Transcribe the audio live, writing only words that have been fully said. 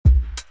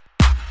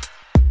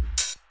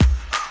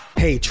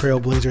Hey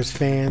Trailblazers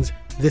fans,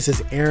 this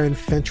is Aaron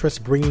Fentress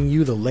bringing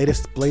you the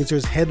latest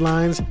Blazers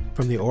headlines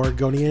from the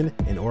Oregonian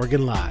and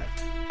Oregon Live.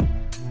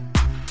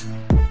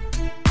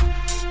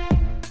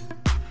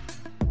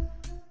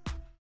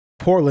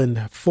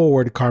 Portland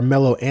forward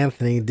Carmelo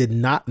Anthony did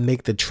not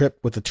make the trip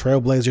with the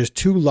Trailblazers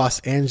to Los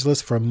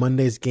Angeles for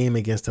Monday's game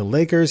against the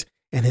Lakers,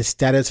 and his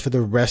status for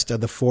the rest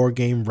of the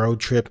 4-game road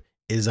trip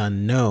is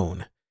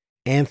unknown.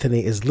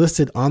 Anthony is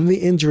listed on the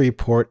injury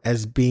report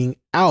as being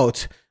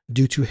out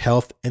due to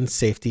health and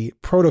safety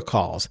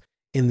protocols.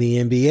 In the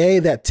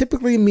NBA, that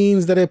typically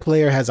means that a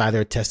player has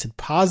either tested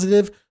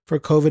positive for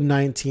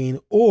COVID-19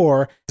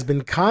 or has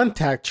been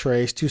contact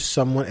traced to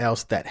someone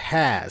else that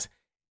has.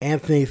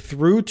 Anthony,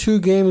 through 2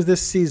 games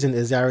this season,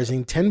 is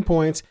averaging 10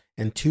 points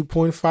and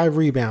 2.5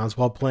 rebounds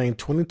while playing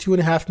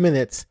 22.5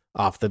 minutes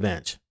off the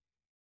bench.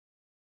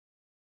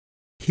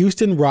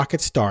 Houston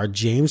Rockets star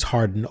James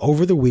Harden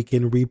over the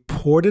weekend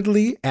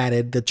reportedly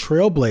added the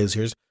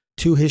Trailblazers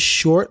to his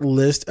short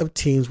list of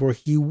teams where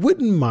he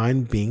wouldn't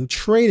mind being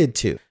traded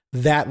to.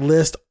 That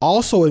list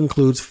also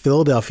includes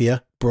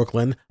Philadelphia,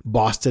 Brooklyn,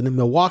 Boston,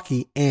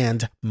 Milwaukee,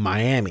 and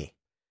Miami.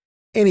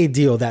 Any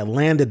deal that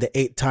landed the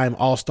 8-time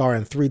All-Star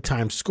and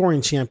 3-time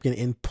scoring champion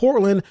in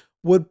Portland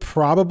would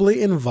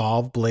probably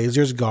involve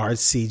Blazers guard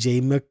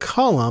CJ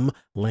McCollum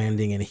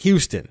landing in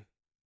Houston.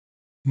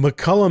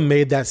 McCollum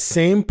made that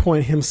same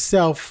point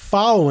himself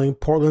following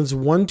Portland's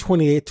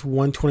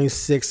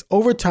 128-126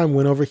 overtime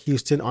win over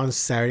Houston on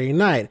Saturday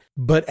night,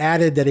 but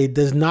added that he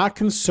does not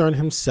concern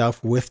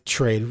himself with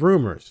trade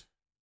rumors.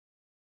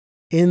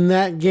 In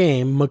that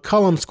game,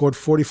 McCollum scored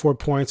 44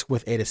 points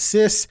with 8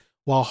 assists,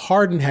 while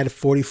Harden had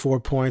 44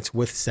 points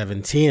with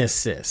 17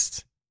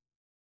 assists.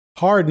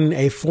 Harden,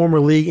 a former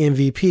league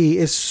MVP,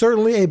 is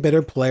certainly a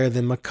better player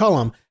than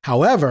McCollum.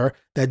 However,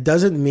 that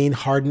doesn't mean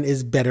Harden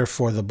is better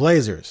for the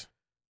Blazers.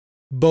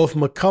 Both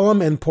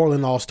McCollum and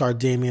Portland All-Star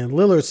Damian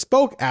Lillard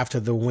spoke after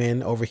the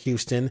win over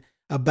Houston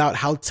about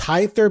how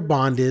tight their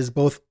bond is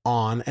both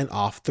on and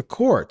off the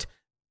court.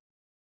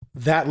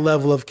 That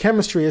level of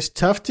chemistry is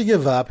tough to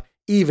give up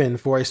even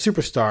for a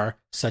superstar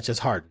such as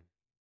Harden.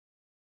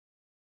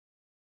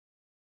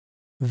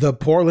 The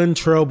Portland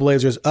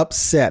Trailblazers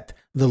upset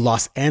the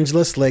Los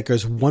Angeles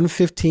Lakers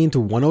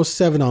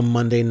 115-107 on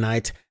Monday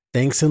night,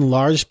 thanks in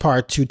large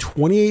part to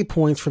 28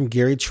 points from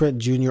Gary Trent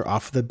Jr.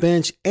 off the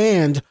bench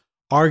and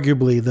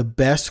arguably the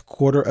best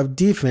quarter of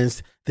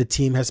defense the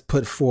team has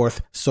put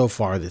forth so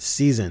far this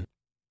season.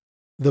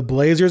 The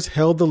Blazers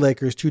held the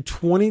Lakers to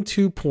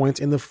 22 points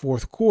in the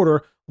fourth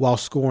quarter while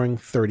scoring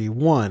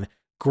 31.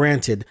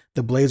 Granted,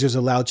 the Blazers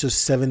allowed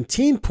just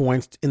 17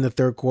 points in the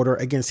third quarter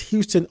against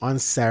Houston on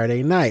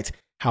Saturday night.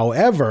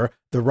 However,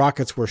 the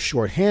Rockets were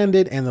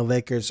shorthanded and the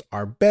Lakers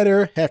are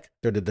better. Heck,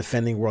 they're the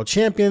defending world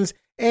champions,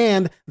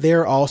 and they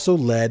are also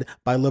led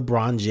by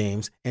LeBron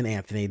James and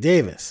Anthony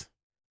Davis.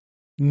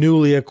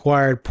 Newly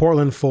acquired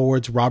Portland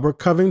forwards Robert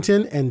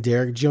Covington and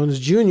Derrick Jones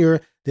Jr.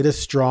 did a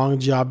strong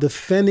job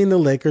defending the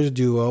Lakers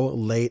duo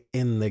late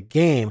in the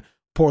game.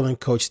 Portland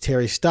coach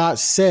Terry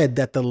Stotts said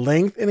that the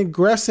length and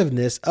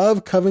aggressiveness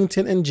of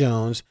Covington and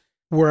Jones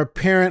were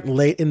apparent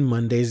late in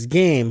Monday's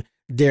game.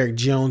 Derrick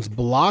Jones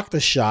blocked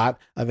a shot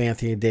of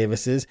Anthony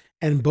Davis's,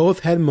 and both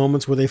had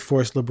moments where they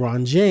forced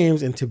LeBron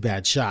James into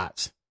bad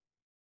shots.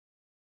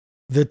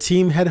 The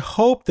team had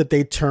hoped that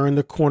they turned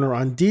the corner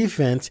on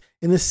defense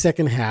in the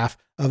second half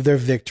of their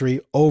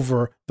victory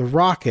over the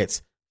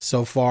Rockets.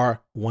 So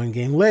far, 1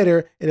 game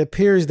later, it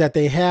appears that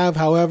they have.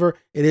 However,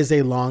 it is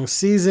a long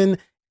season.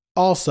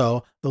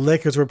 Also, the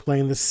Lakers were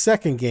playing the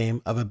second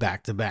game of a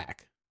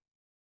back-to-back.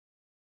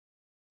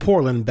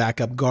 Portland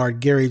backup guard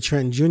Gary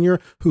Trent Jr.,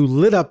 who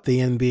lit up the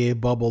NBA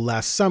bubble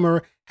last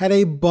summer, had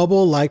a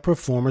bubble-like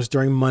performance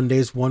during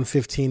Monday's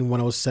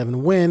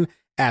 115-107 win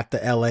at the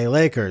LA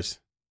Lakers.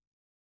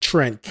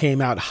 Trent came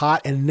out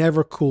hot and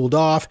never cooled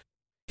off.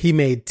 He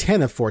made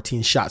 10 of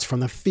 14 shots from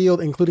the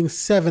field, including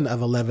 7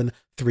 of 11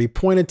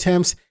 three-point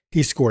attempts.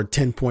 He scored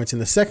 10 points in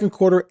the second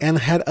quarter and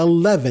had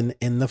 11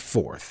 in the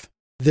fourth.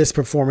 This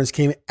performance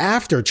came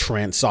after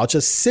Trent saw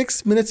just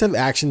 6 minutes of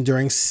action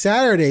during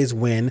Saturday's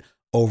win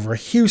over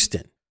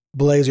Houston.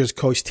 Blazers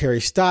coach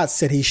Terry Stotts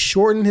said he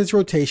shortened his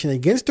rotation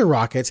against the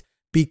Rockets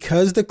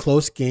because the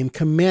close game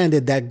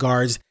commanded that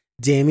guards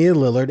Damian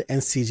Lillard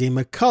and CJ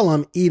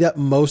McCollum eat up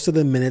most of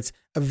the minutes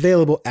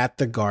available at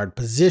the guard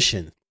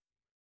position.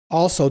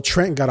 Also,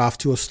 Trent got off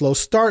to a slow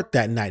start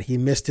that night. He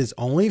missed his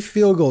only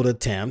field goal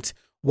attempt,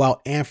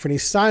 while Anthony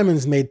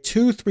Simons made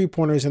 2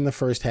 3-pointers in the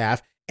first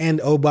half. And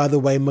oh, by the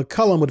way,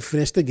 McCollum would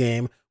finish the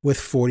game with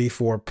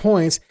 44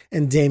 points,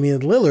 and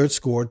Damian Lillard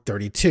scored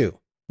 32.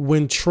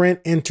 When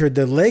Trent entered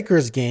the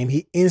Lakers game,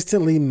 he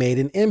instantly made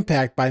an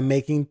impact by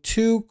making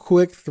 2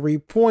 quick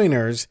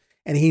 3-pointers,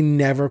 and he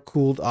never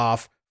cooled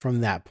off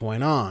from that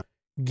point on.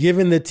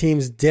 Given the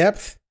team's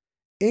depth,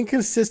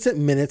 inconsistent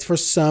minutes for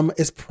some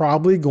is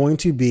probably going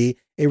to be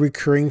a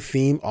recurring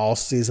theme all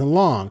season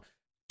long.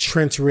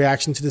 Trent's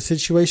reaction to the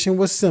situation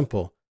was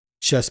simple.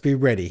 Just be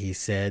ready, he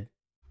said.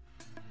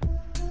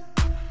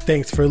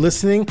 Thanks for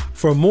listening.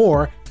 For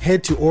more,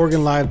 head to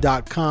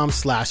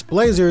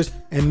OregonLive.com/Blazers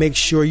and make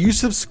sure you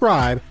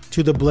subscribe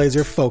to the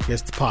Blazer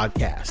Focused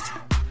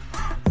podcast.